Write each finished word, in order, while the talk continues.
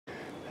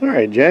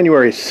Alright,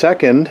 January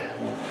 2nd,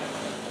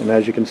 and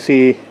as you can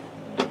see,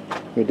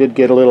 we did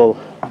get a little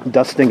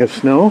dusting of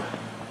snow.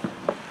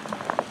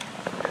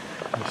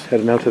 Just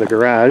heading out to the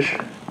garage.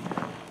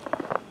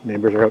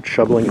 Neighbors are out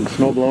shoveling and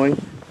snow blowing.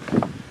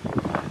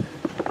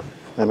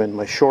 I'm in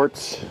my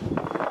shorts.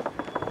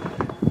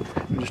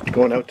 I'm just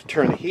going out to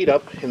turn the heat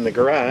up in the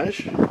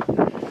garage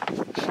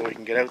so we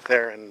can get out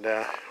there and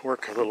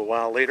work a little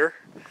while later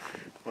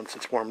once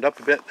it's warmed up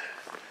a bit.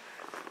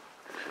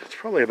 It's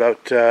probably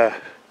about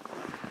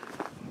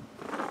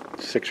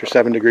 6 or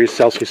 7 degrees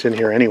Celsius in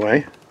here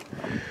anyway.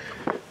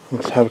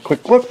 Let's have a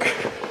quick look.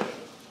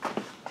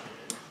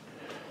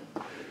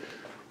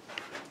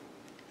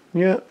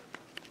 Yeah,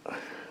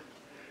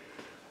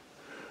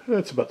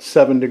 it's about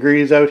 7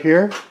 degrees out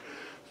here,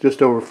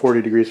 just over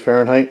 40 degrees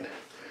Fahrenheit.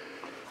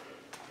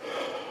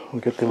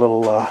 We'll get the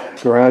little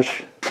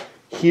garage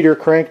heater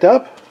cranked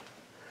up.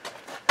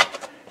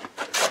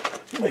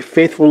 My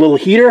faithful little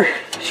heater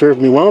served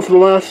me well for the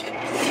last,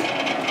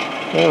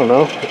 I don't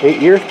know,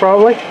 8 years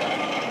probably.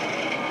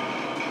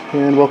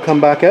 And we'll come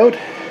back out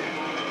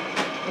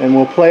and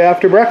we'll play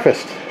after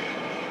breakfast.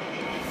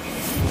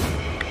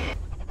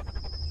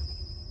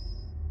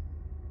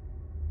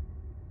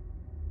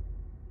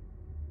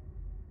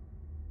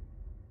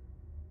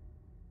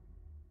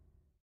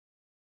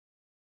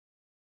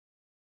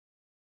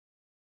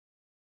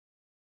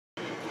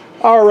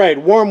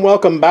 Alright, warm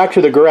welcome back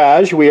to the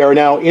garage. We are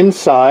now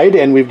inside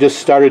and we've just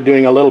started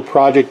doing a little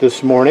project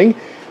this morning.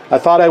 I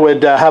thought I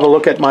would have a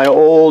look at my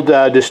old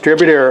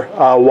distributor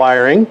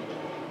wiring.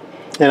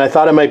 And I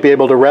thought I might be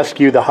able to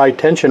rescue the high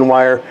tension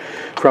wire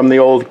from the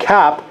old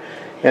cap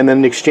and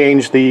then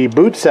exchange the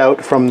boots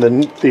out from the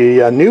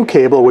new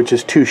cable, which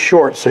is too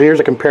short. So here's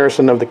a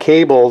comparison of the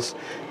cables,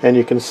 and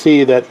you can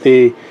see that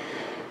the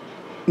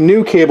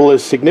new cable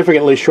is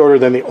significantly shorter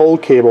than the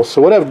old cable.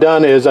 So what I've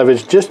done is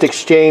I've just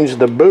exchanged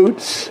the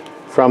boots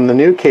from the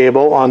new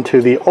cable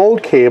onto the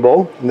old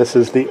cable, and this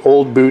is the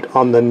old boot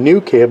on the new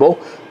cable,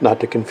 not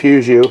to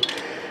confuse you.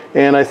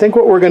 And I think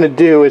what we're going to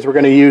do is we're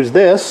going to use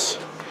this.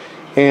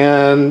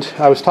 And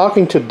I was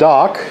talking to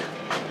Doc,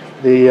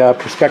 the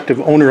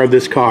prospective owner of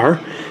this car,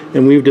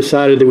 and we've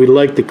decided that we'd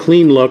like the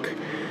clean look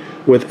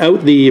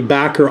without the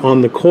backer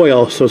on the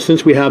coil. So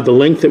since we have the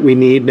length that we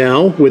need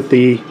now with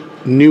the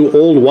new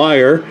old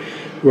wire,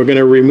 we're going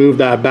to remove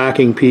that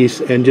backing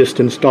piece and just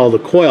install the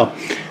coil.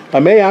 I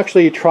may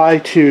actually try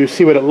to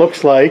see what it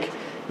looks like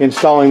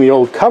installing the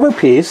old cover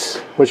piece,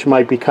 which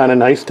might be kind of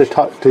nice to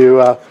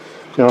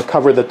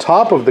cover the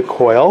top of the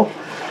coil.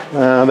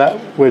 That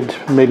would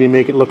maybe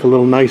make it look a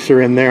little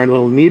nicer in there and a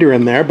little neater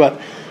in there. But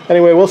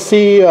anyway, we'll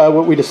see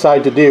what we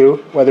decide to do,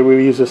 whether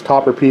we use this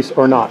topper piece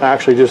or not.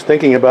 Actually, just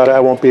thinking about it, I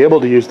won't be able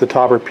to use the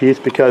topper piece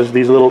because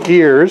these little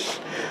ears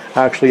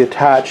actually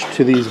attach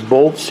to these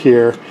bolts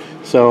here.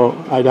 So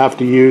I'd have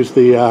to use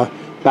the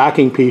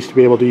backing piece to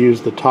be able to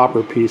use the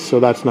topper piece. So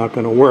that's not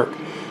going to work.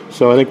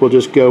 So I think we'll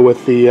just go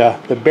with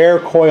the bare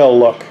coil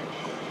look.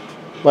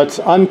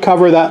 Let's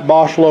uncover that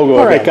Bosch logo.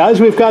 All right,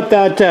 guys, we've got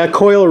that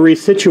coil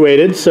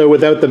resituated, so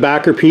without the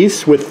backer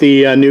piece with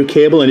the new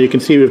cable, and you can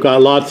see we've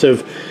got lots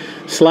of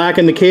slack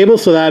in the cable,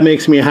 so that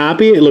makes me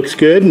happy. It looks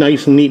good,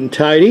 nice and neat and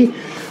tidy.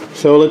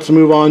 So let's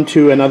move on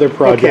to another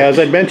project. Okay, as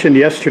I mentioned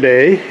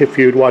yesterday, if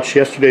you'd watched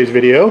yesterday's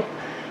video,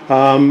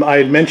 I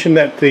had mentioned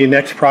that the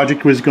next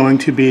project was going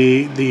to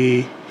be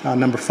the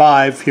number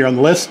 5 here on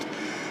the list,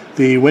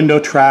 the window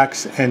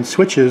tracks and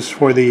switches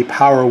for the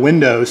power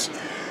windows.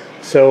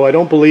 So I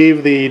don't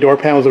believe the door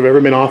panels have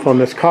ever been off on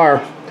this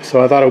car,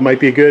 so I thought it might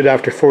be good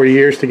after 40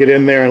 years to get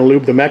in there and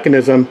lube the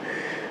mechanism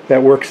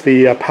that works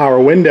the power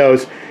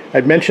windows.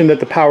 I'd mentioned that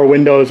the power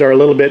windows are a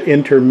little bit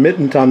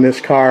intermittent on this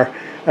car.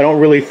 I don't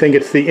really think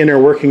it's the inner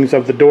workings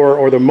of the door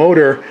or the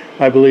motor.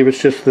 I believe it's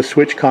just the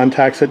switch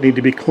contacts that need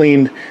to be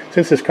cleaned.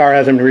 Since this car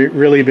hasn't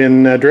really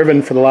been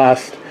driven for the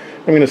last,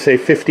 I'm going to say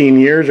 15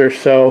 years or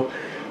so,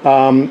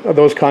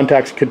 those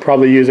contacts could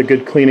probably use a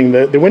good cleaning.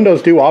 The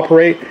windows do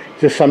operate,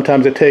 just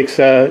sometimes it takes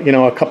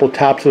a couple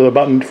taps of the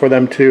button for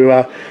them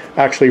to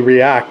actually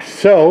react.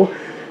 So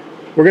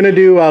we're going to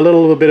do a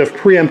little bit of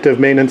preemptive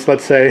maintenance,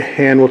 let's say,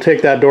 and we'll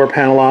take that door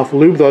panel off,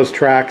 lube those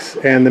tracks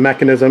and the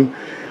mechanism.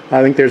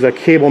 I think there's a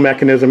cable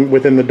mechanism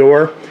within the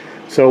door,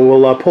 so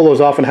we'll pull those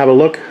off and have a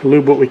look,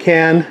 lube what we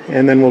can,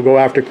 and then we'll go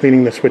after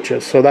cleaning the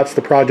switches. So that's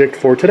the project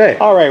for today.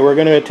 Alright, we're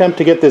going to attempt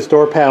to get this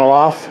door panel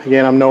off.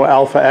 Again, I'm no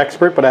Alfa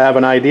expert, but I have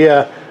an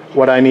idea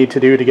what I need to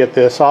do to get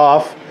this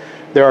off.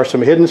 There are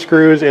some hidden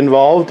screws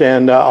involved,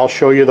 and I'll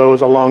show you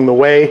those along the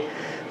way.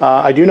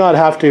 I do not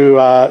have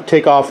to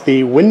take off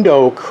the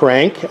window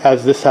crank,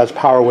 as this has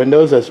power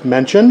windows as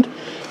mentioned.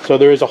 So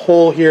there is a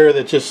hole here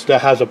that just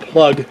has a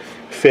plug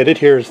fitted.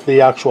 Here's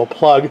the actual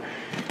plug.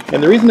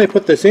 And the reason they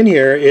put this in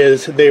here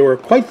is they were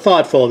quite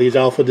thoughtful, these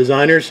Alfa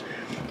designers.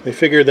 They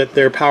figured that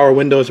their power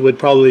windows would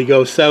probably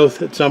go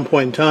south at some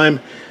point in time.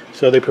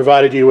 So they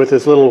provided you with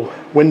this little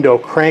window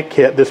crank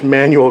kit, this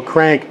manual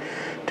crank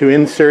to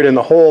insert in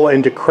the hole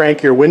and to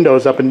crank your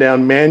windows up and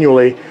down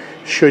manually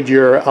should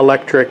your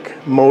electric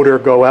motor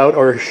go out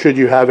or should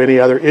you have any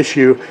other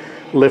issue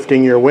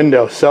lifting your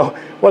window. So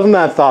Wasn't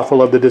that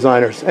thoughtful of the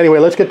designers. Anyway,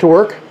 let's get to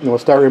work and we'll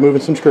start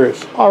removing some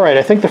screws. Alright,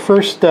 I think the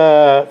first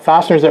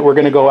fasteners that we're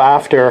going to go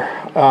after,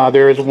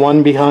 there is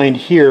one behind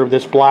here,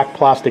 this black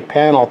plastic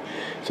panel.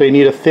 So you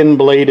need a thin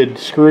bladed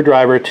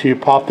screwdriver to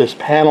pop this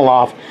panel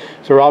off.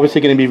 So we're obviously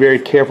going to be very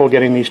careful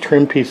getting these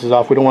trim pieces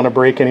off. We don't want to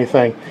break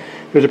anything.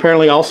 There's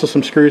apparently also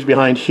some screws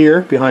behind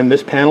here, behind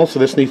this panel, so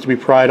this needs to be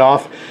pried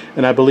off.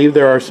 And I believe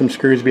there are some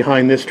screws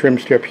behind this trim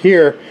strip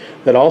here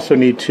that also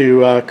need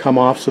to come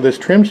off. So this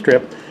trim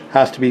strip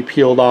has to be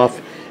peeled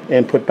off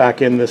and put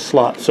back in this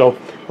slot. So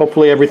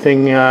hopefully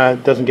everything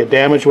doesn't get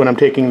damaged when I'm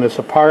taking this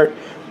apart.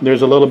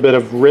 There's a little bit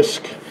of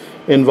risk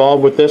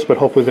involved with this, but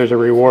hopefully there's a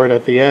reward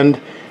at the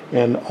end,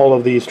 and all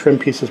of these trim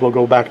pieces will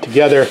go back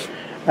together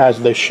as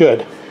they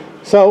should.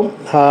 So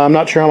I'm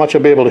not sure how much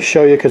I'll be able to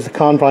show you because the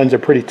confines are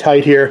pretty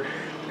tight here.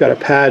 Got a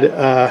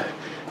pad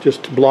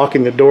just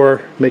blocking the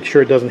door, make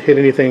sure it doesn't hit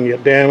anything and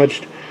get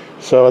damaged.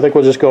 So I think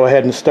we'll just go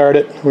ahead and start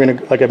it. We're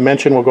gonna, like I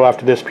mentioned, we'll go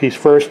after this piece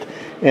first,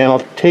 and I'll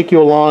take you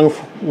along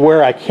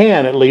where I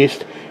can at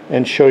least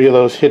and show you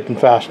those hidden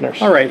fasteners.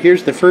 Alright,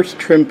 here's the first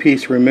trim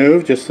piece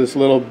removed, just this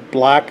little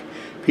black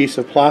piece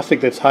of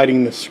plastic that's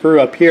hiding the screw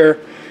up here.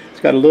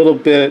 It's got a little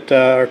bit,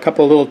 or a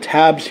couple of little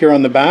tabs here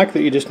on the back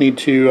that you just need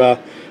to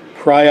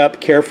pry up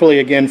carefully.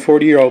 Again,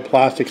 40-year-old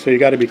plastic, so you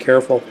got to be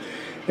careful.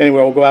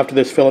 Anyway, we'll go after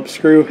this Phillips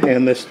screw,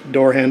 and this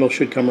door handle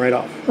should come right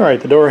off. Alright,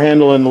 the door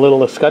handle and the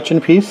little escutcheon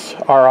piece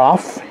are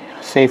off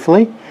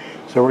safely.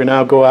 So we're going to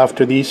now go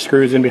after these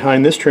screws in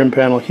behind this trim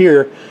panel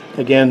here.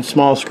 Again,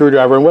 small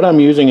screwdriver, and what I'm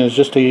using is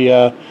just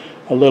a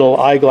little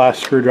eyeglass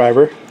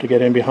screwdriver to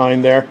get in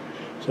behind there.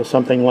 So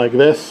something like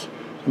this,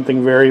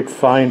 something very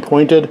fine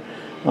pointed.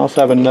 I also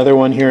have another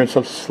one here, it's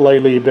a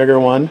slightly bigger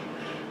one,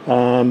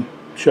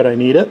 should I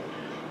need it.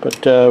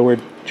 But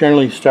we're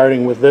generally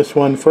starting with this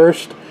one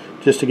first,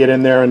 just to get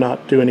in there and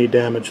not do any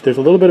damage. There's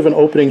a little bit of an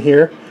opening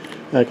here.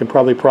 I can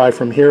probably pry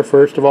from here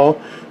first of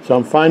all. So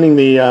I'm finding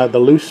the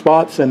loose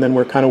spots, and then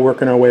we're kind of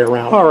working our way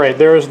around. Alright,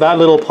 there's that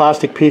little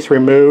plastic piece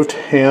removed,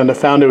 and I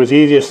found it was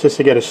easiest just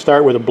to get a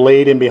start with a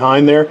blade in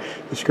behind there,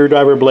 the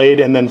screwdriver blade,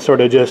 and then sort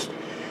of just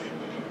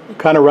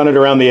kind of run it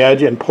around the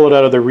edge and pull it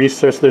out of the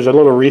recess. There's a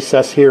little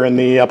recess here in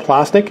the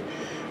plastic,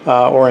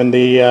 or in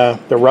the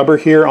rubber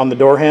here on the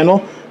door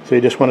handle. So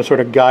you just want to sort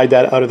of guide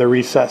that out of the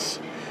recess.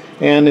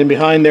 And in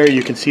behind there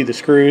you can see the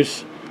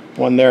screws,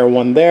 one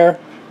there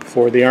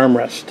for the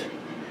armrest.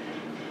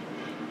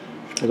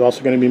 There's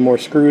also going to be more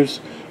screws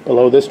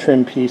below this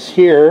trim piece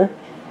here.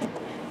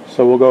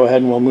 So we'll go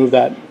ahead and we'll move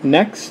that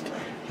next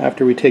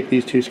after we take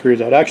these two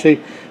screws out.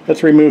 Actually,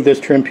 let's remove this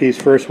trim piece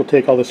first. We'll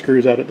take all the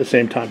screws out at the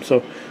same time.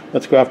 So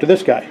let's go after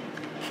this guy.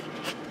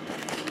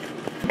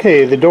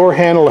 Okay, the door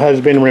handle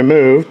has been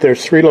removed.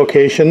 There's 3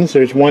 locations.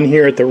 There's one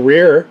here at the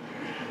rear,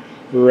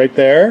 right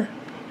there,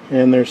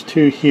 and there's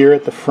 2 here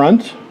at the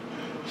front.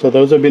 So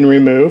those have been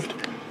removed.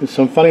 There's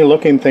some funny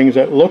looking things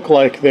that look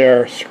like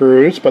they're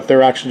screws, but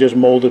they're actually just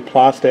molded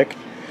plastic.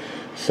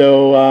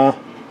 So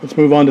let's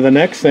move on to the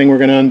next thing. We're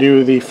going to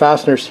undo the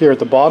fasteners here at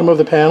the bottom of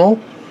the panel,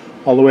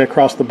 all the way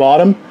across the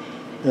bottom,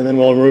 and then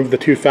we'll remove the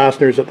 2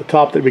 fasteners at the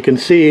top that we can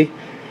see,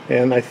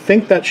 and I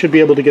think that should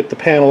be able to get the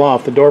panel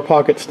off. The door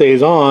pocket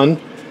stays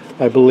on,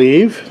 I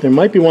believe. There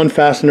might be one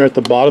fastener at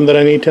the bottom that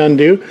I need to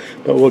undo,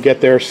 but we'll get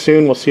there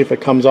soon. We'll see if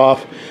it comes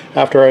off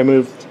after I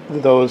move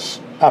those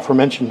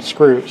aforementioned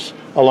screws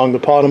along the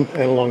bottom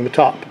and along the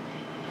top.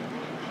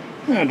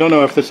 I don't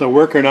know if this will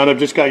work or not. I've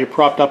just got you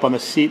propped up on the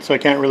seat, so I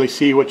can't really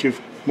see what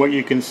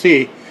you can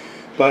see.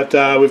 But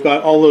we've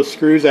got all those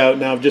screws out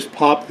now. I've just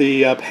popped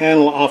the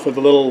panel off of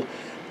the little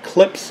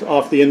clips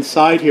off the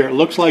inside here. It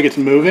looks like it's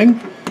moving,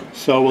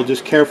 so we'll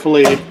just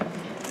carefully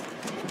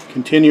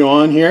continue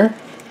on here.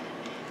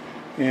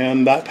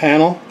 And that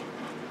panel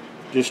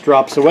just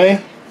drops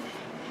away.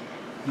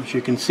 As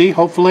you can see,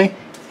 hopefully,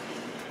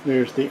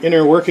 there's the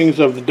inner workings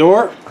of the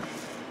door.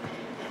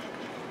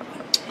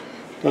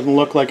 Doesn't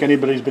look like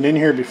anybody's been in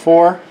here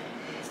before.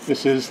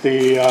 This is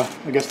the,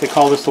 I guess they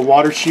call this the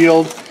water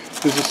shield.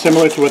 This is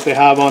similar to what they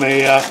have on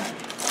a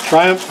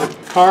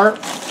Triumph car.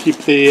 Keep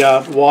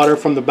the water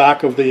from the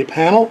back of the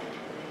panel.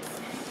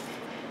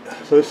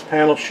 So this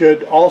panel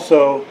should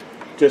also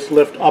just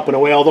lift up and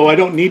away, although I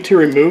don't need to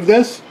remove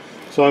this.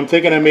 So I'm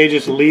thinking I may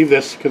just leave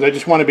this because I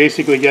just want to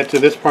basically get to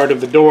this part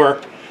of the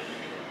door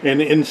and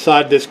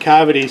inside this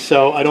cavity,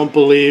 so I don't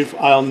believe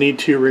I'll need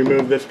to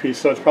remove this piece.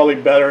 So it's probably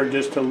better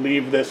just to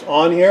leave this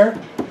on here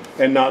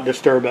and not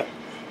disturb it.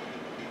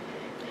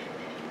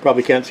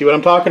 Probably can't see what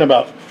I'm talking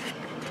about.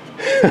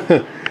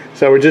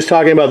 So we're just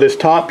talking about this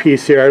top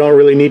piece here. I don't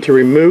really need to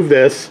remove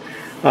this,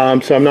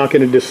 so I'm not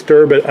going to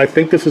disturb it. I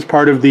think this is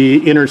part of the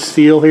inner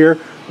seal here,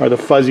 or the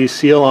fuzzy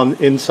seal on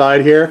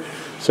inside here.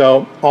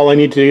 So all I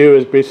need to do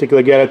is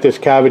basically get at this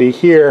cavity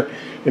here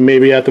and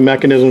maybe at the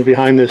mechanisms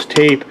behind this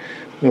tape,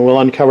 and we'll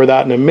uncover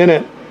that in a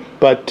minute.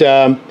 But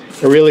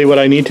really what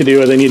I need to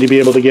do is I need to be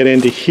able to get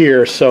into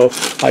here. So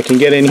I can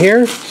get in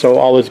here, so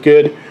all is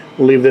good.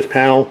 We'll leave this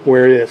panel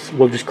where it is.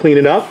 We'll just clean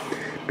it up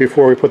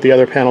before we put the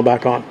other panel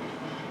back on.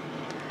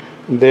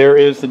 There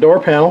is the door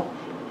panel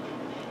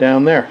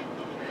down there.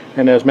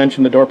 and as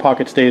mentioned, the door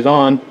pocket stays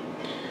on.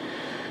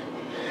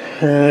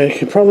 You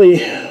could probably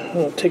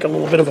take a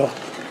little bit of a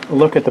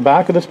look at the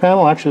back of this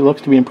panel. Actually, it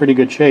looks to be in pretty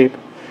good shape.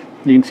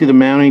 You can see the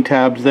mounting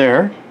tabs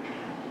there,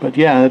 but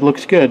yeah, it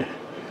looks good.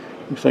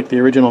 Looks like the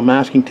original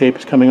masking tape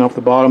is coming off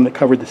the bottom that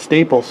covered the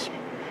staples,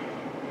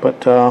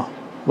 but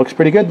looks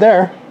pretty good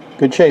there.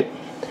 Good shape.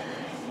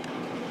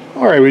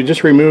 Alright, we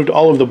just removed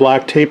all of the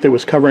black tape that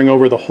was covering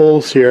over the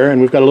holes here,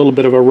 and we've got a little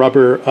bit of a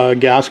rubber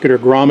gasket or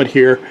grommet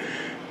here,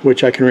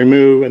 which I can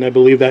remove, and I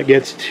believe that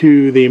gets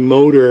to the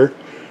motor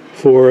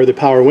for the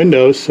power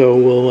windows, so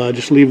we'll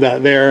just leave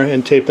that there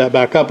and tape that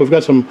back up. We've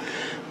got some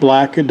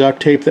black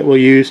duct tape that we'll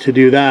use to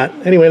do that.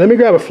 Anyway, let me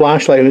grab a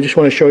flashlight, and I just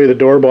want to show you the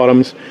door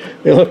bottoms.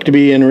 They look to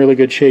be in really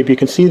good shape. You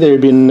can see they've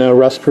been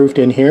rust-proofed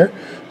in here,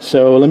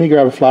 so let me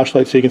grab a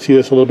flashlight so you can see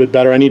this a little bit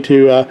better. I need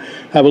to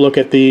have a look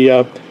at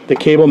the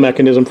cable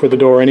mechanism for the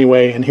door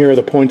anyway, and here are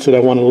the points that I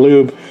want to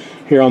lube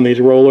here on these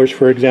rollers,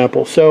 for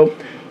example. So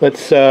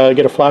let's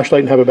get a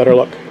flashlight and have a better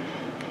look.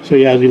 So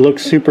yeah, they look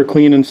super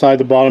clean inside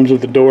the bottoms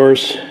of the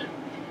doors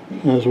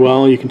as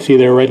well. You can see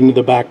they're right into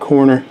the back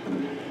corner,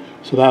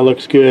 so that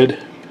looks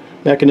good.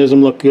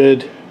 Mechanism look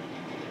good.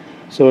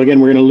 So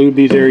again, we're going to lube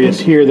these areas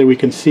here that we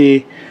can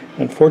see.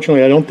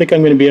 Unfortunately, I don't think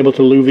I'm going to be able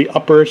to lube the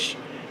uppers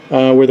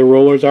where the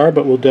rollers are,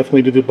 but we'll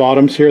definitely do the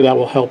bottoms here. That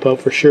will help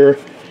out for sure.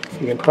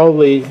 You can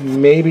probably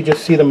maybe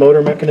just see the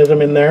motor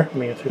mechanism in there. Let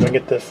me see if I can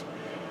get this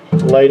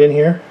light in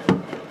here.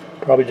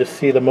 Probably just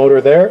see the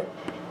motor there.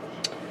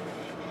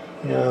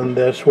 And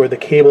that's where the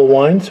cable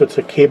winds, so it's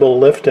a cable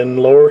lift and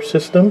lower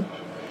system.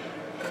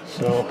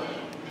 So,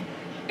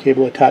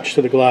 cable attached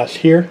to the glass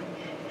here.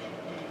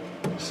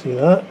 See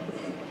that?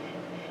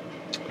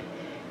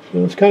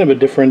 So it's kind of a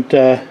different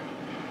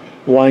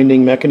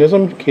winding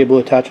mechanism. Cable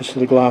attaches to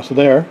the glass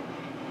there.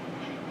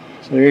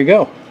 So there you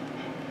go.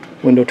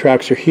 Window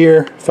tracks are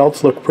here.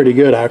 Felts look pretty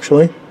good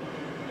actually.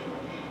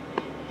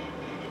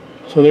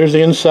 So there's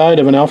the inside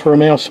of an Alfa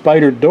Romeo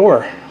Spider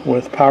door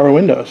with power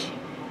windows.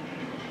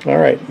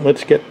 Alright,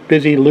 let's get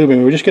busy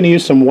lubing. We're just going to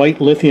use some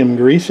white lithium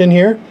grease in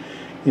here,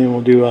 and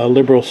we'll do a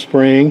liberal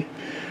spraying.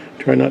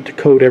 Try not to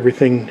coat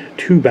everything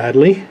too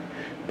badly,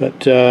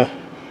 but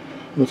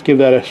let's give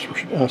that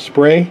a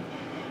spray,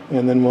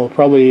 and then we'll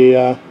probably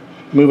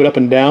move it up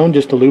and down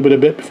just to lube it a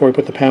bit before we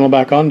put the panel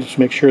back on, just to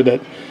make sure that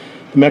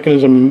the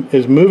mechanism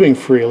is moving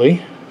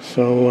freely.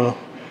 So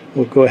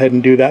we'll go ahead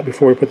and do that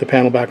before we put the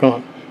panel back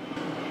on.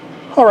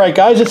 Alright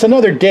guys, it's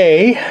another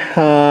day.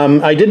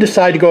 I did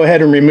decide to go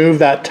ahead and remove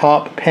that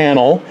top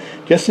panel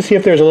just to see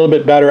if there's a little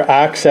bit better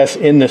access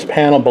in this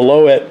panel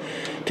below it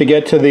to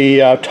get to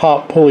the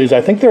top pulleys. I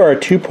think there are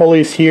 2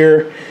 pulleys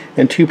here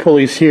and 2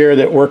 pulleys here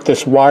that work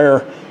this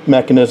wire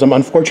mechanism.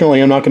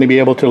 Unfortunately, I'm not going to be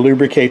able to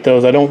lubricate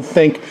those. I don't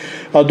think.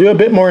 I'll do a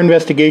bit more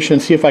investigation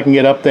and see if I can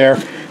get up there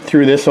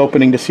through this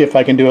opening to see if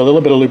I can do a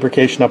little bit of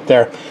lubrication up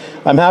there.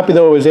 I'm happy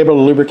though I was able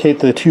to lubricate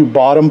the 2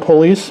 bottom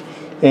pulleys,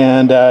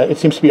 and it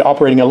seems to be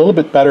operating a little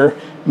bit better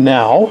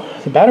now.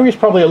 The battery is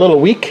probably a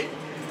little weak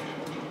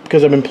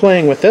because I've been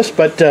playing with this,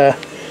 but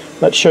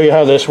let's show you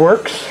how this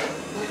works.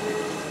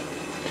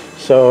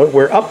 So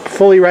we're up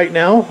fully right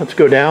now. Let's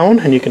go down,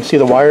 and you can see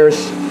the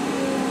wires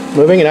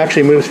moving. It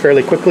actually moves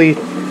fairly quickly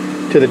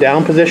to the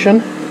down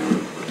position.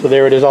 So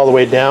there it is all the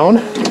way down.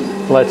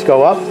 Let's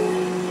go up.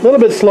 A little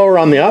bit slower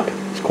on the up.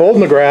 It's cold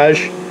in the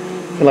garage,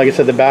 and like I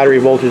said, the battery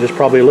voltage is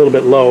probably a little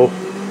bit low,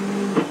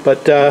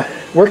 but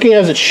working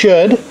as it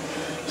should,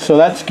 so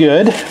that's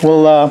good.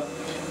 We'll,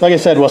 like I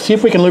said, we'll see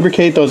if we can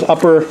lubricate those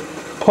upper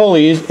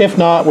pulleys. If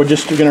not, we're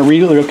just going to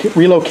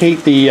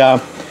relocate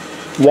the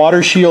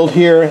water shield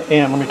here,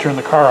 and let me turn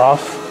the car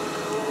off.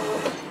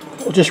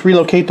 We'll just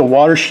relocate the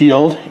water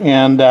shield,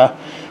 and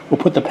we'll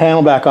put the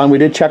panel back on. We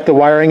did check the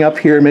wiring up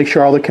here and make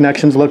sure all the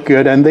connections look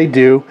good, and they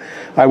do.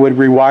 I would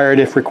rewire it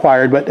if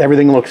required, but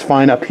everything looks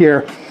fine up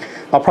here.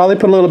 I'll probably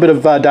put a little bit of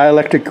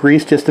dielectric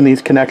grease just in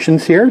these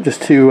connections here,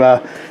 just to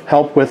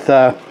help with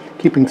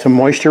keeping some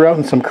moisture out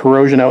and some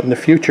corrosion out in the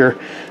future.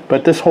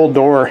 But this whole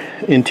door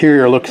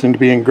interior looks to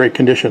be in great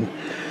condition,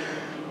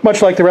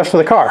 much like the rest of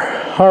the car.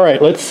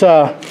 Alright, let's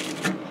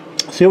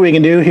see what we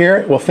can do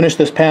here. We'll finish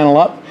this panel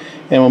up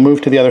and we'll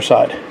move to the other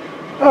side.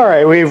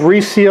 Alright, we've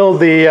resealed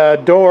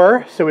the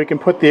door so we can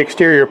put the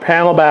exterior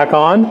panel back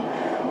on.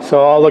 So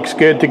all looks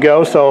good to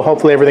go, so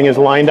hopefully everything is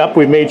lined up.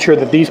 We've made sure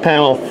that these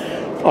panels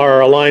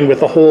are aligned with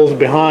the holes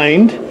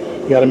behind.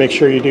 You got to make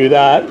sure you do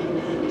that.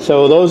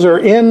 So those are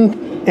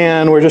in,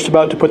 and we're just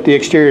about to put the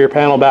exterior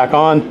panel back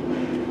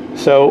on.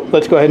 So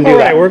let's go ahead and do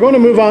that. We're going to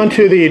move on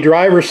to the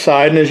driver's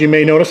side, and as you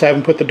may notice, I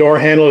haven't put the door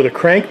handle or the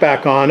crank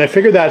back on. I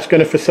figured that's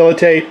going to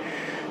facilitate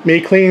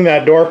me cleaning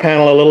that door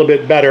panel a little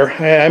bit better.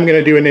 I'm going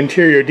to do an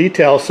interior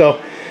detail,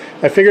 so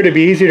I figured it'd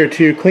be easier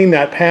to clean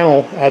that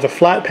panel as a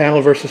flat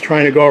panel versus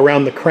trying to go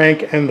around the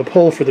crank and the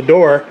pull for the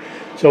door.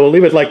 So we'll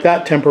leave it like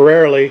that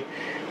temporarily,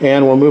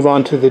 and we'll move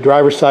on to the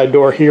driver's side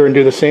door here and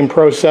do the same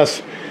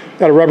process.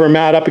 Got a rubber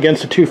mat up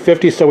against the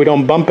 250 so we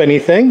don't bump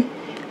anything,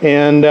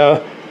 and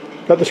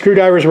got Got the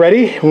screwdrivers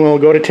ready, and we'll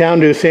go to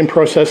town, do the same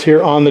process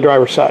here on the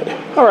driver's side.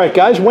 Alright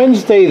guys,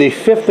 Wednesday the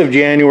 5th of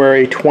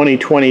January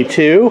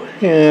 2022,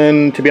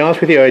 and to be honest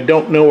with you, I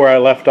don't know where I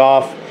left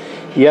off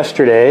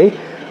yesterday.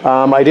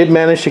 I did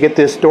manage to get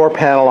this door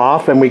panel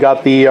off, and we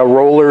got the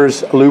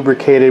rollers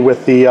lubricated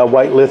with the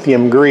white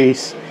lithium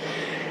grease.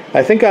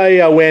 I think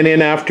I went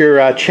in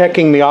after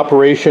checking the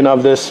operation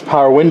of this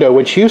power window,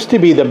 which used to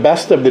be the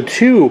best of the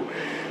two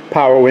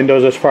power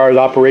windows as far as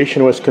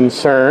operation was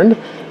concerned,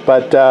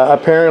 but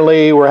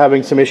apparently we're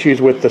having some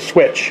issues with the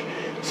switch.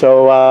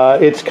 So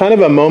it's kind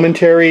of a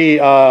momentary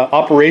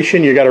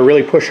operation. You got to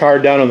really push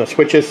hard down on the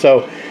switches.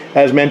 So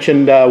as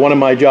mentioned, one of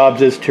my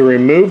jobs is to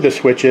remove the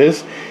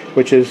switches,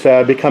 which is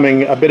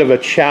becoming a bit of a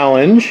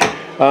challenge.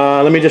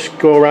 Let me just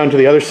go around to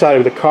the other side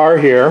of the car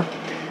here.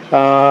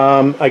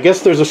 I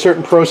guess there's a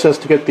certain process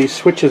to get these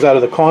switches out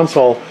of the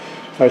console.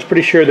 I was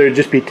pretty sure there'd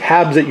just be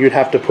tabs that you'd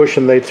have to push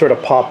and they'd sort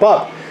of pop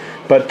up,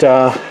 but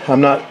I'm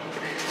not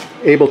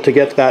able to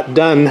get that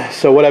done.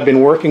 So what I've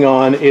been working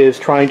on is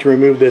trying to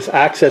remove this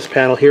access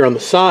panel here on the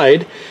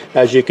side,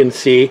 as you can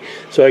see,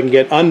 so I can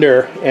get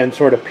under and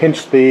sort of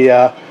pinch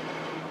the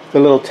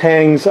little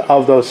tangs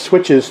of those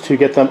switches to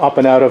get them up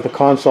and out of the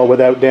console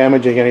without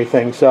damaging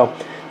anything. So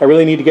I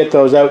really need to get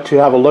those out to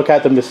have a look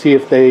at them to see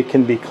if they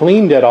can be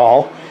cleaned at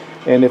all.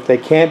 And if they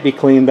can't be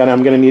cleaned, then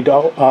I'm going to need to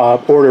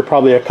order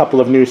probably a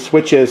couple of new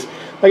switches.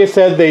 Like I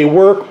said, they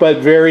work, but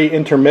very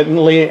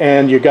intermittently,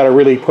 and you've got to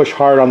really push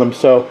hard on them.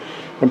 So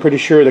I'm pretty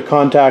sure the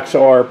contacts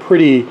are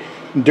pretty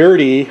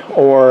dirty,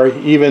 or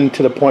even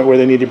to the point where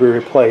they need to be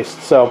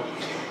replaced. So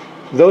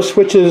those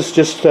switches,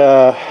 just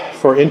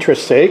for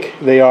interest's sake,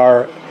 they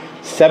are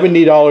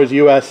 $70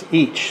 US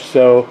each.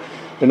 So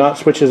they're not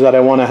switches that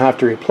I want to have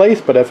to replace,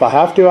 but if I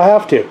have to, I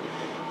have to.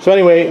 So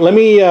anyway, let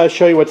me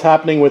show you what's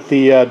happening with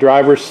the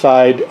driver's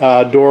side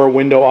door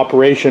window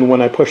operation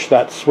when I push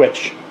that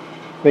switch.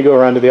 Let me go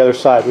around to the other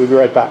side. We'll be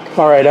right back.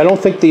 Alright, I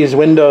don't think these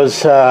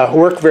windows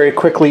work very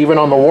quickly even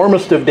on the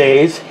warmest of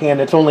days,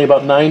 and it's only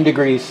about 9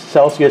 degrees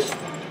Celsius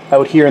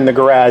out here in the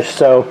garage,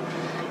 so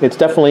it's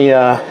definitely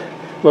a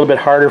little bit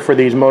harder for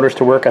these motors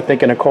to work, I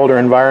think, in a colder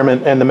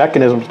environment, and the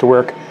mechanisms to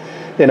work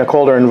in a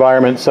colder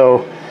environment.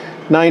 So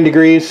 9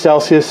 degrees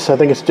Celsius, I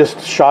think it's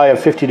just shy of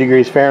 50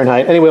 degrees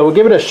Fahrenheit. Anyway, we'll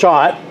give it a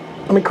shot.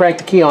 Let me crank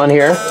the key on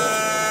here,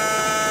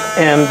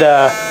 and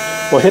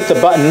we'll hit the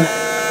button.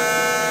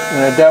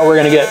 And I doubt we're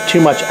going to get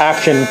too much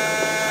action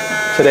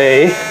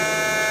today.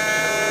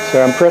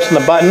 So I'm pressing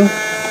the button.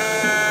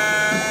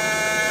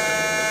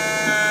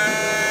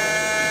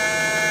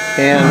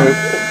 And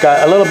we've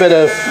got a little bit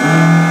of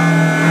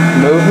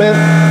movement.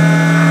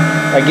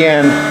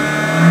 Again,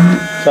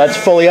 so that's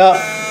fully up.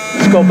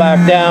 Let's go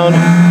back down.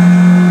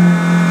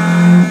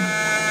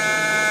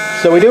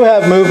 So we do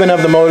have movement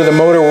of the motor. The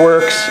motor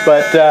works,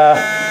 but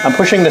I'm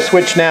pushing the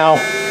switch now.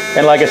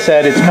 And like I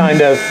said, it's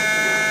kind of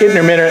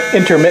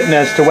intermittent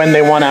as to when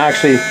they want to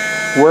actually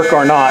work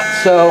or not.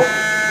 So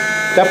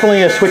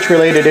definitely a switch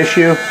related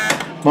issue.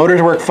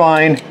 Motors work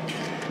fine,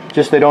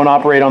 just they don't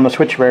operate on the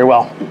switch very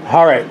well.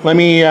 Alright, let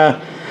me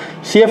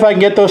see if I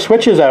can get those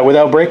switches out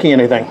without breaking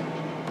anything.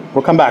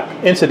 We'll come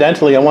back.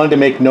 Incidentally, I wanted to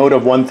make note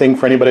of one thing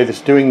for anybody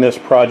that's doing this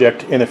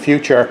project in the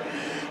future.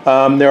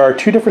 There are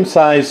two different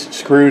size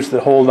screws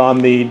that hold on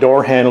the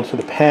door handle to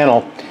the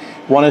panel.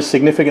 One is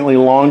significantly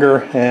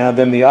longer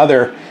than the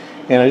other,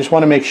 and I just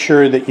want to make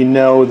sure that you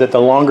know that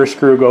the longer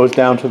screw goes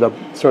down to the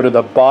sort of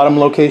the bottom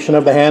location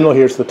of the handle.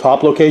 Here's the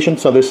top location,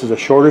 so this is a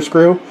shorter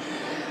screw.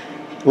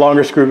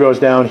 Longer screw goes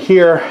down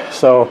here,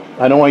 so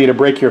I don't want you to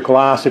break your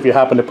glass if you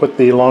happen to put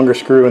the longer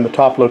screw in the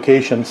top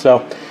location.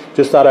 So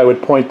just thought I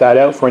would point that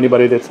out for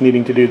anybody that's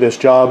needing to do this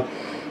job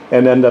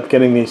and end up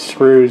getting these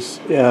screws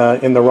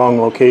in the wrong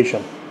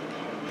location.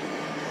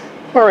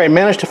 Alright,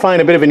 managed to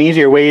find a bit of an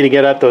easier way to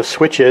get at those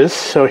switches.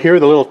 So here are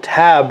the little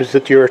tabs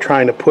that you're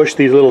trying to push,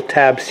 these little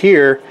tabs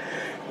here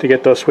to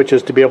get those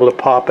switches to be able to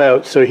pop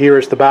out. So here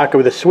is the back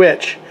of the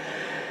switch,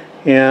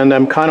 and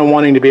I'm kind of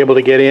wanting to be able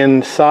to get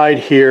inside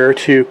here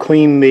to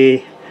clean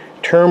the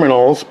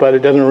terminals, but it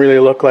doesn't really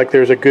look like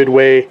there's a good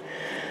way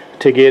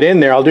to get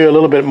in there. I'll do a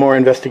little bit more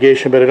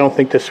investigation, but I don't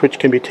think the switch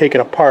can be taken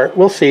apart.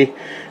 We'll see.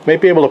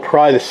 Might be able to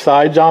pry the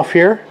sides off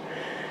here.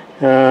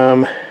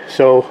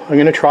 So I'm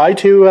going to try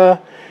to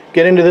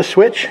get into the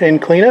switch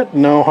and clean it.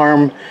 No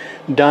harm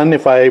done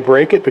if I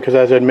break it, because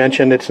as I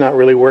mentioned, it's not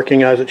really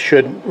working as it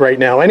should right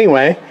now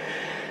anyway.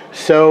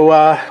 So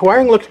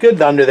wiring looks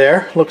good under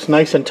there. Looks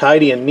nice and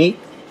tidy and neat.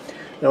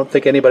 I don't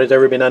think anybody's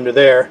ever been under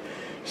there.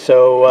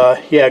 So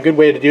yeah, a good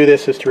way to do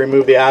this is to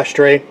remove the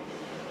ashtray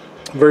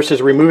versus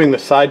removing the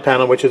side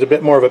panel, which is a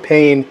bit more of a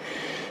pain,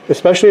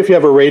 especially if you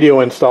have a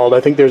radio installed.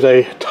 I think there's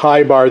a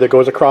tie bar that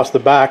goes across the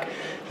back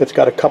that's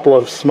got a couple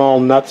of small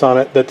nuts on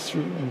it that's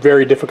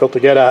very difficult to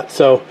get at.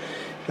 So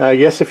I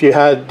guess if you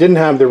didn't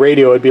have the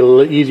radio, it'd be a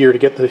little easier to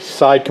get the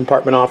side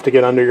compartment off to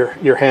get under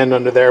your hand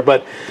under there,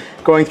 but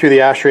going through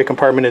the ashtray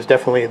compartment is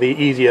definitely the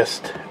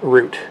easiest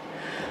route.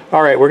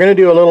 Alright, we're going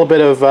to do a little bit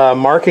of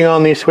marking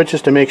on these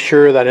switches to make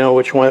sure that I know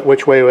which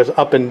way was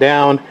up and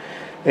down.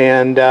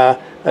 and I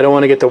don't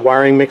want to get the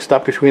wiring mixed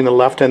up between the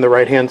left and the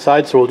right hand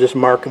side, so we'll just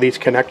mark these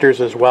connectors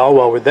as well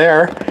while we're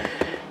there.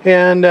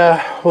 And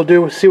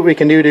we'll see what we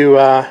can do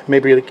to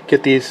maybe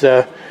get these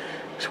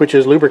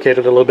switches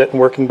lubricated a little bit and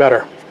working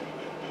better.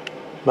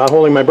 Not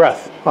holding my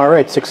breath.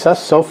 Alright,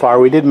 success so far.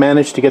 We did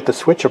manage to get the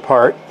switch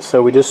apart,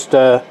 so we just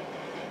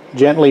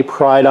gently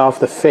pried off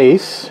the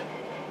face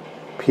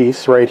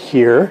piece right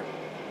here,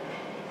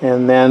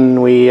 and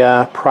then we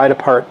pried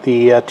apart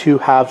the two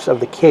halves of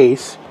the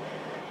case.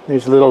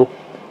 There's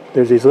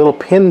these little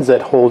pins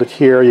that hold it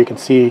here. You can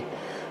see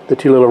the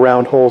two little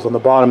round holes on the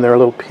bottom. There are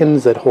little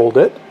pins that hold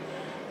it.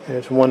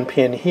 There's one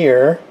pin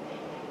here,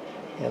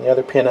 and the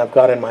other pin I've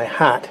got in my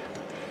hat.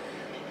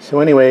 So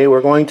anyway,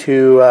 we're going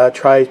to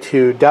try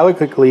to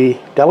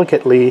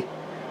delicately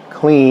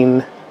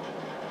clean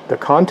the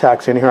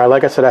contacts in here.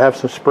 Like I said, I have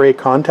some spray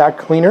contact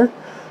cleaner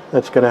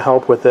that's going to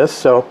help with this.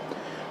 So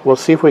we'll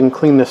see if we can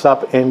clean this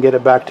up and get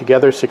it back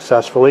together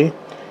successfully,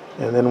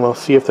 and then we'll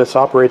see if this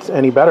operates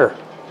any better.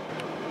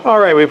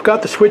 Alright, we've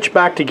got the switch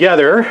back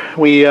together.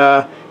 We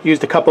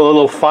used a couple of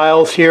little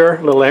files here,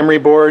 little emery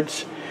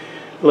boards,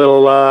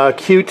 little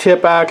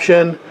Q-tip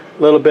action,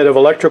 a little bit of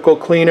electrical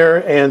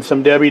cleaner, and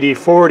some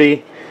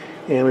WD-40,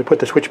 and we put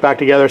the switch back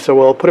together. So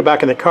we'll put it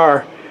back in the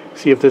car,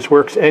 see if this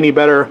works any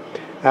better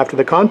after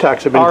the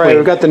contacts have been cleaned. Alright,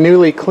 we've got the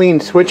newly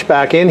cleaned switch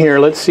back in here.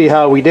 Let's see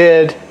how we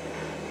did.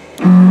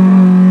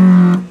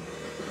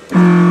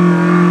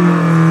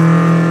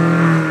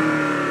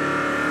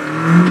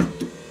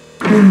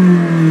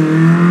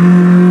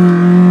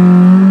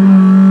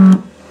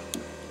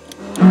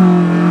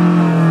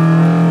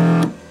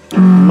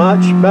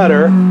 Much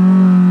better.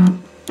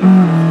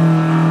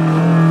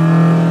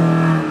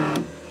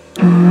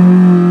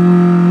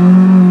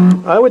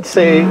 I would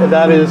say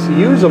that is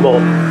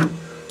usable.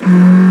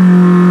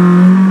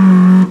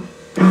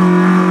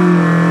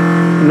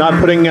 Not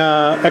putting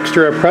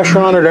extra pressure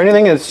on it or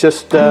anything, it's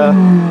just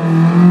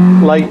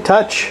light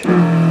touch.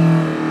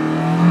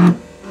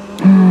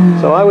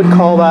 So I would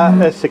call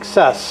that a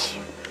success.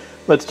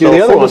 Let's do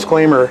the other one.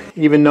 Disclaimer,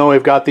 even though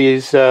I've got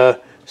these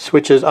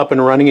switches up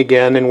and running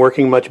again and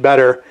working much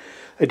better,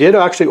 I did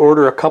actually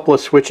order a couple of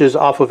switches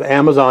off of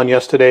Amazon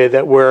yesterday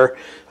that were,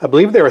 I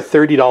believe they were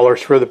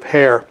 $30 for the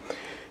pair.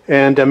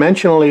 And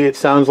dimensionally it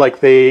sounds like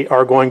they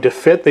are going to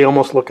fit. They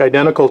almost look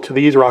identical to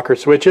these rocker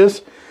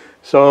switches.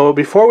 So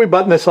before we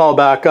button this all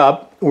back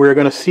up, we're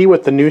going to see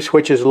what the new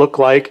switches look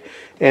like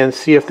and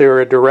see if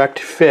they're a direct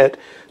fit.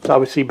 It's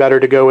obviously better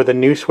to go with a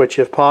new switch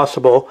if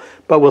possible,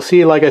 but we'll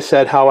see, like I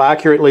said, how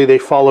accurately they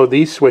follow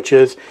these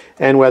switches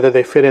and whether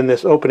they fit in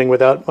this opening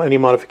without any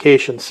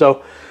modifications.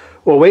 So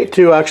we'll wait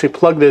to actually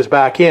plug this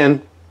back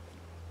in,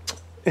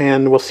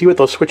 and we'll see what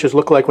those switches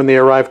look like when they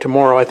arrive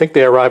tomorrow. I think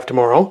they arrive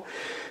tomorrow.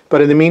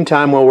 But in the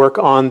meantime, we'll work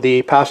on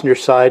the passenger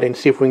side and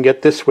see if we can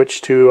get this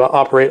switch to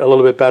operate a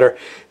little bit better.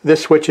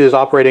 This switch is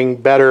operating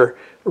better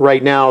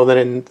right now than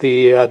in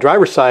the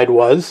driver's side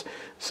was,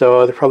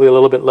 so there's probably a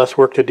little bit less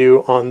work to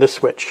do on this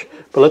switch.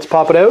 But let's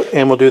pop it out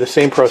and we'll do the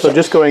same process. So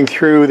just going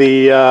through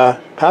the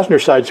passenger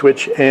side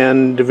switch,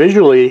 and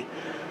visually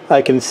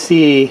I can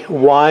see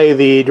why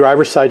the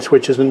driver's side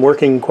switch isn't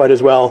working quite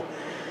as well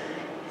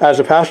as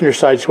a passenger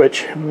side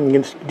switch.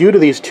 Due to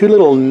these two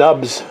little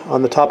nubs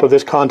on the top of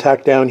this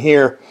contact down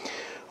here.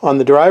 On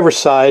the driver's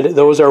side,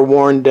 those are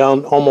worn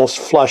down almost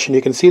flush, and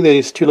you can see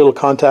these two little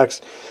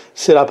contacts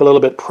sit up a little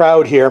bit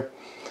proud here.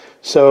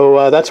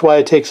 So that's why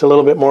it takes a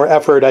little bit more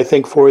effort, I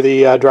think, for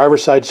the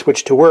driver's side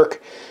switch to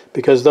work,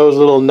 because those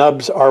little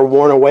nubs are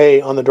worn away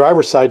on the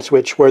driver's side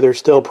switch where they're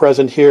still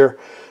present here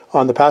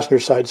on the passenger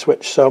side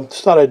switch. So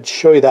just thought I'd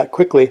show you that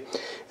quickly.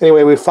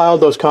 Anyway, we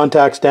filed those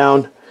contacts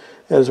down,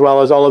 as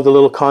well as all of the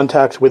little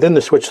contacts within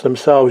the switch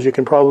themselves. You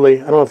can probably,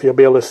 I don't know if you'll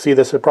be able to see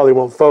this, it probably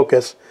won't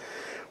focus.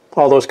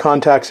 All those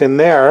contacts in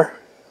there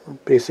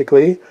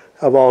basically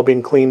have all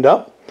been cleaned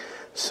up.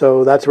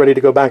 So that's ready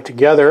to go back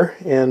together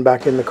and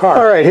back in the car.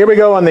 Alright, here we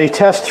go on the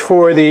test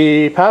for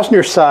the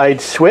passenger side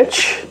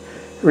switch.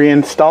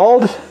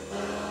 Reinstalled.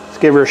 Let's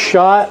give her a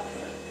shot.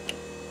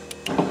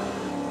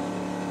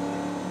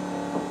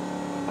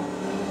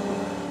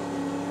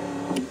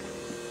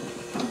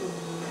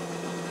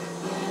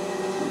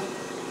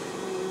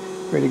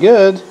 Pretty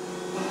good.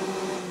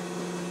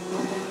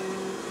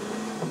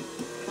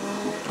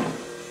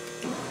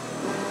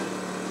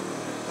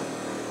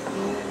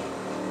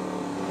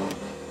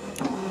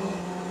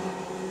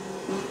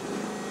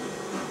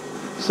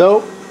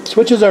 So,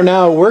 switches are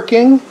now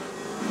working.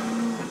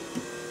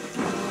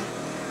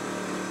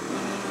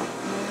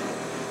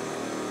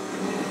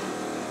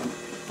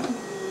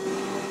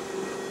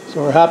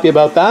 So we're happy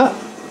about that.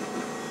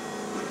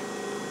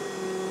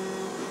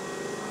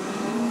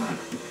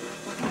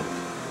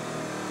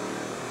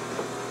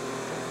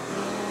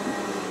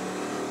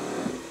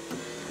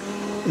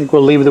 I think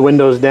we'll leave the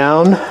windows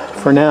down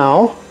for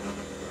now.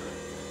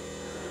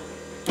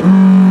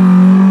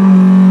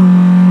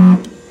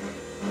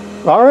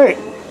 All right,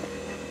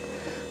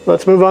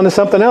 let's move on to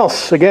something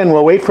else. Again,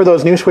 we'll wait for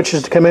those new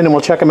switches to come in and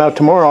we'll check them out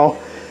tomorrow.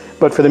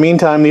 But for the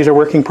meantime, these are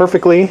working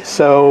perfectly.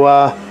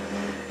 So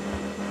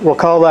we'll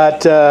call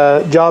that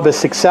job a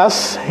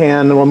success,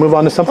 and we'll move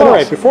on to something else.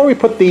 All right, before we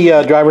put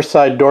the driver's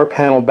side door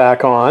panel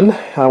back on,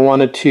 I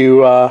wanted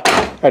to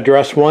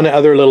address one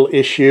other little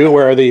issue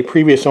where the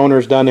previous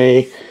owner's done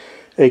a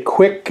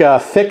quick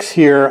fix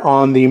here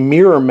on the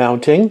mirror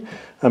mounting.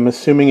 I'm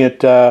assuming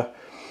it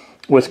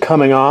was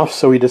coming off,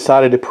 so we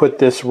decided to put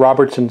this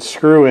Robertson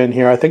screw in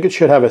here. I think it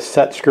should have a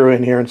set screw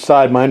in here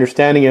inside. My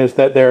understanding is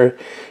that there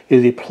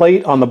is a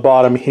plate on the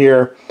bottom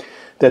here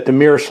that the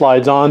mirror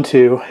slides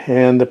onto,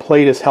 and the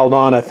plate is held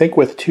on, I think,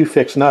 with 2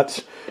 fixed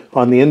nuts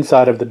on the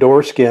inside of the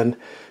door skin.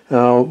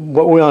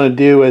 What we want to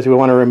do is we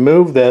want to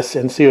remove this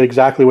and see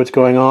exactly what's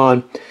going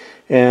on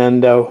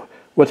and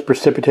what's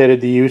precipitated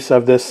the use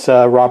of this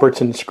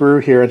Robertson screw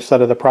here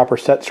instead of the proper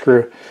set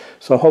screw.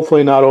 So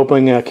hopefully not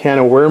opening a can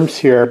of worms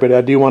here, but I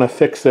do want to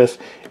fix this.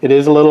 It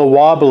is a little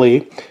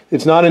wobbly.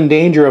 It's not in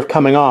danger of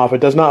coming off.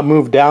 It does not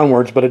move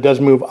downwards, but it does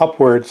move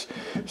upwards.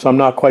 So I'm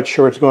not quite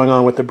sure what's going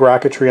on with the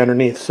bracketry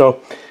underneath. So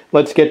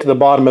let's get to the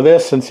bottom of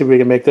this and see if we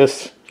can make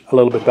this a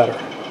little bit better.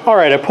 All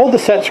right, I pulled the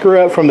set screw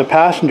out from the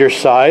passenger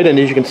side, and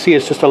as you can see,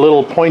 it's just a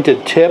little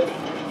pointed tip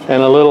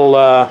and a little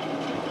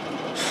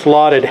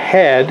slotted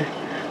head.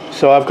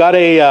 So I've got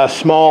a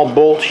small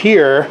bolt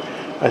here.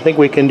 I think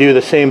we can do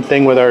the same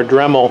thing with our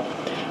Dremel.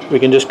 We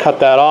can just cut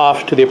that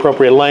off to the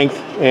appropriate length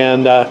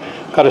and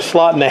cut a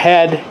slot in the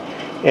head,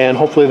 and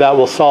hopefully that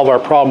will solve our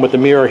problem with the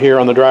mirror here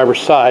on the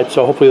driver's side.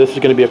 So hopefully this is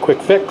going to be a quick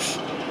fix.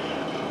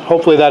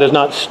 Hopefully that is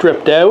not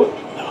stripped out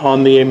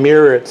on the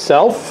mirror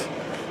itself.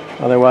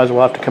 Otherwise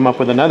we'll have to come up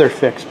with another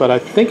fix, but I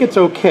think it's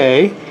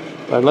okay.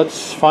 But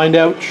let's find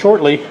out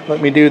shortly.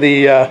 Let me do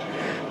the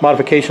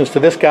modifications to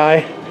this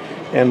guy,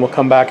 and we'll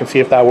come back and see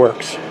if that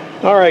works.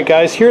 All right,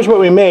 guys, here's what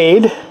we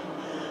made.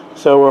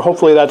 So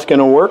hopefully that's going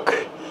to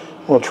work.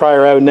 We'll try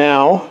her out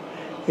now,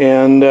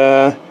 and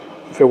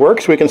if it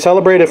works, we can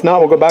celebrate. If not,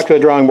 we'll go back to the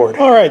drawing board.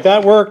 All right,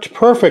 that worked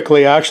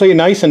perfectly, actually.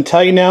 Nice and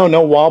tight now.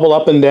 No wobble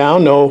up and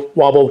down, no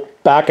wobble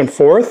back and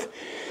forth.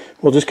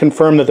 We'll just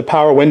confirm that the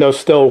power window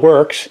still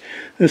works.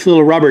 This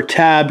little rubber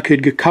tab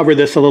could cover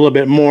this a little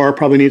bit more.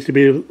 Probably needs to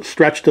be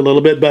stretched a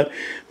little bit, but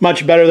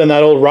much better than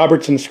that old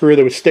Robertson screw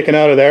that was sticking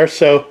out of there.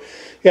 So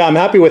yeah, I'm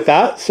happy with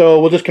that. So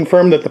we'll just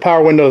confirm that the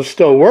power windows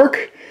still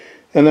work,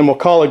 and then we'll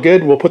call it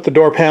good. We'll put the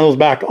door panels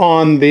back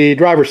on the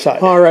driver's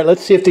side. All right,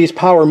 let's see if these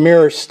power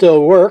mirrors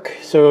still work.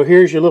 So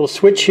here's your little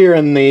switch here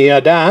in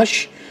the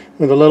dash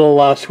with a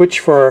little switch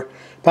for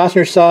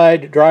passenger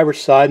side, driver's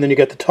side, and then you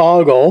get the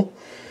toggle.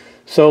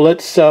 So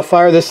let's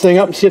fire this thing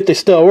up and see if they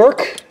still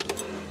work.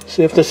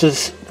 See if this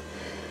is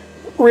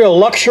real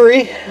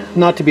luxury,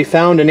 not to be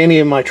found in any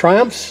of my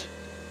Triumphs.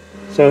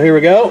 So here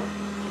we go.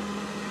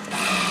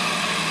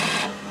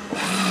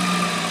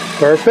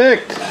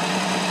 Perfect.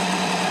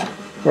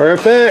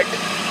 Perfect.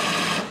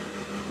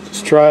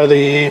 Let's try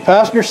the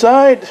passenger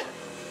side.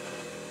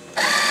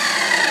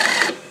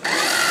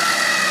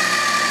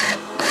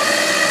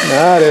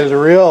 That is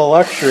real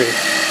luxury.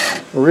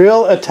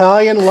 Real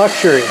Italian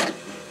luxury.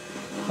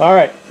 All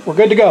right, we're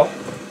good to go.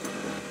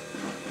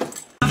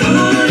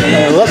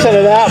 And listen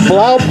to that,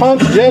 Blaupunk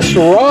just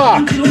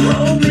rock.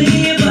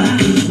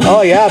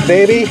 Oh yeah,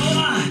 baby.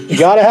 You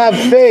gotta have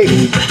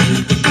faith.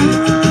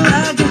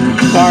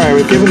 All right,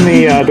 we've given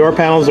the door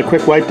panels a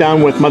quick wipe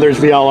down with Mother's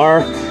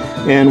VLR,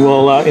 and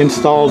we'll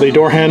install the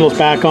door handles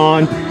back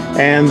on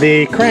and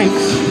the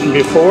cranks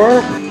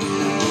before.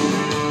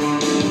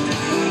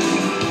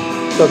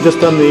 So I've just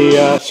done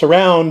the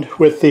surround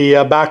with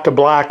the Back to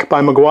Black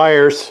by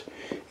Meguiar's,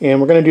 and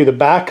we're going to do the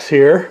backs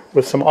here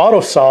with some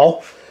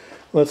Autosol.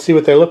 Let's see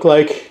what they look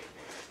like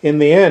in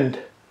the end.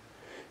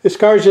 This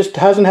car just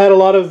hasn't had a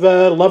lot of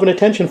love and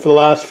attention for the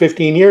last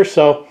 15 years,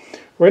 so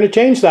we're going to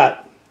change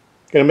that.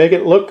 Going to make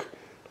it look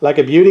like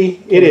a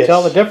beauty. It is. Can you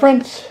tell the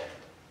difference?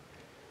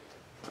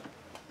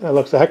 That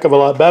looks a heck of a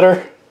lot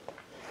better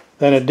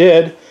than it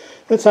did.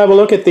 Let's have a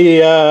look at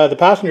the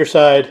passenger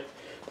side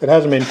that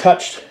hasn't been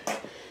touched,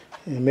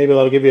 and maybe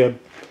that'll give you a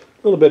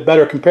little bit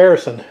better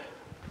comparison.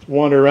 Let's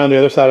wander around the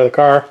other side of the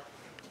car.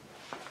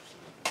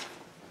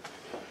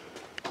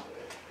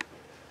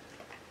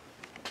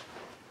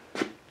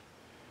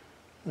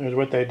 There's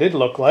what they did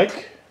look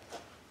like.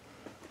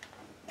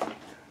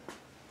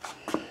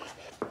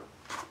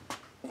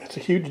 It's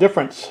a huge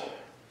difference.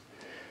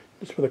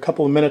 Just with a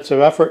couple of minutes of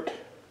effort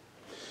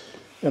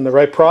and the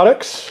right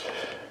products.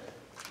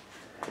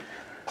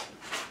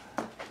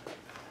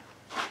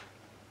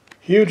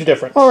 Huge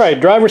difference. All right,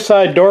 driver's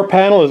side door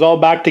panel is all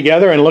back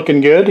together and looking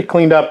good.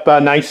 Cleaned up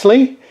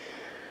nicely.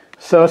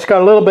 So it's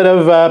got a little bit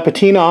of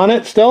patina on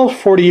it still,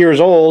 40 years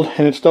old,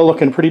 and it's still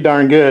looking pretty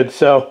darn good.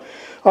 So,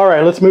 all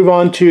right, let's move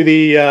on to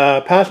the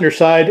passenger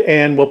side,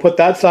 and we'll put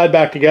that side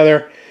back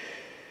together.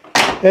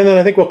 And then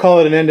I think we'll call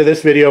it an end to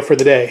this video for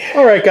the day.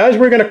 All right, guys,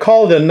 we're going to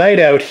call it a night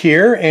out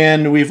here,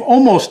 and we've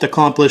almost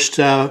accomplished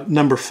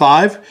number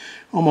 5.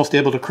 Almost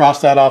able to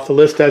cross that off the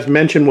list. As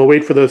mentioned, we'll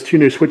wait for those 2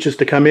 new switches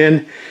to come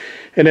in.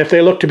 And if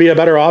they look to be a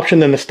better option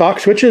than the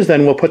stock switches,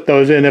 then we'll put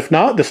those in. If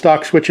not, the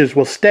stock switches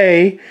will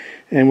stay,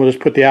 and we'll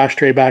just put the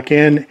ashtray back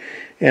in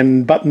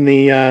and button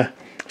the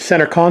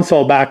center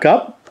console back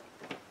up.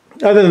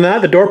 Other than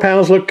that, the door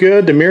panels look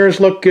good, the mirrors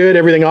look good,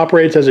 everything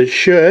operates as it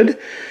should.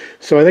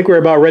 So I think we're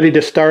about ready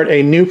to start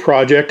a new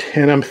project,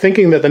 and I'm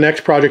thinking that the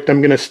next project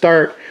I'm going to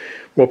start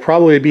will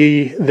probably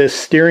be this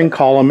steering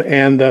column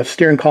and the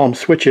steering column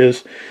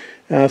switches.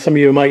 Some of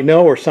you might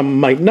know, or some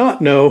might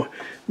not know,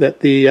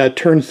 that the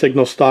turn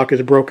signal stock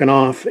is broken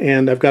off,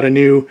 and I've got a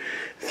new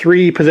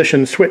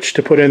 3-position switch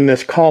to put in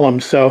this column.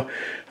 So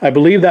I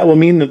believe that will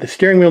mean that the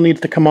steering wheel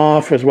needs to come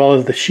off, as well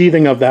as the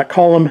sheathing of that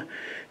column,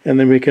 and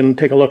then we can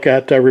take a look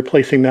at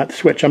replacing that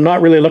switch. I'm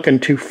not really looking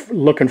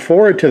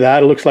forward to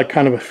that. It looks like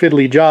kind of a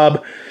fiddly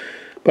job,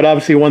 but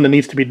obviously one that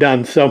needs to be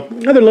done. So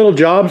other little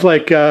jobs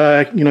like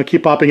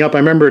keep popping up. I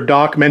remember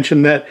Doc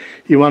mentioned that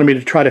he wanted me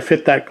to try to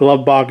fit that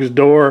glove box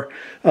door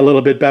a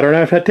little bit better, and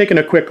I've had taken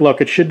a quick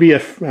look. It should be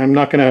I'm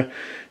not going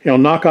to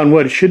knock on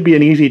wood, it should be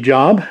an easy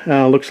job.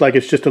 Looks like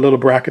it's just a little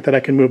bracket that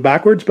I can move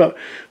backwards, but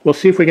we'll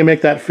see if we can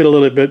make that fit a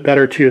little bit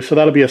better too. So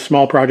that'll be a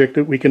small project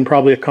that we can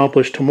probably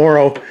accomplish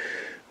tomorrow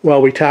while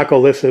we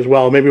tackle this as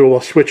well. Maybe we'll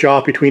switch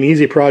off between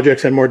easy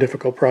projects and more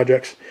difficult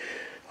projects.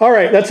 All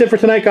right, that's it for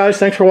tonight, guys.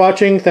 Thanks for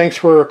watching, thanks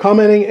for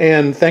commenting,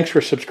 and thanks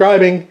for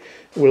subscribing.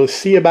 We'll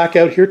see you back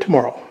out here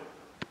tomorrow.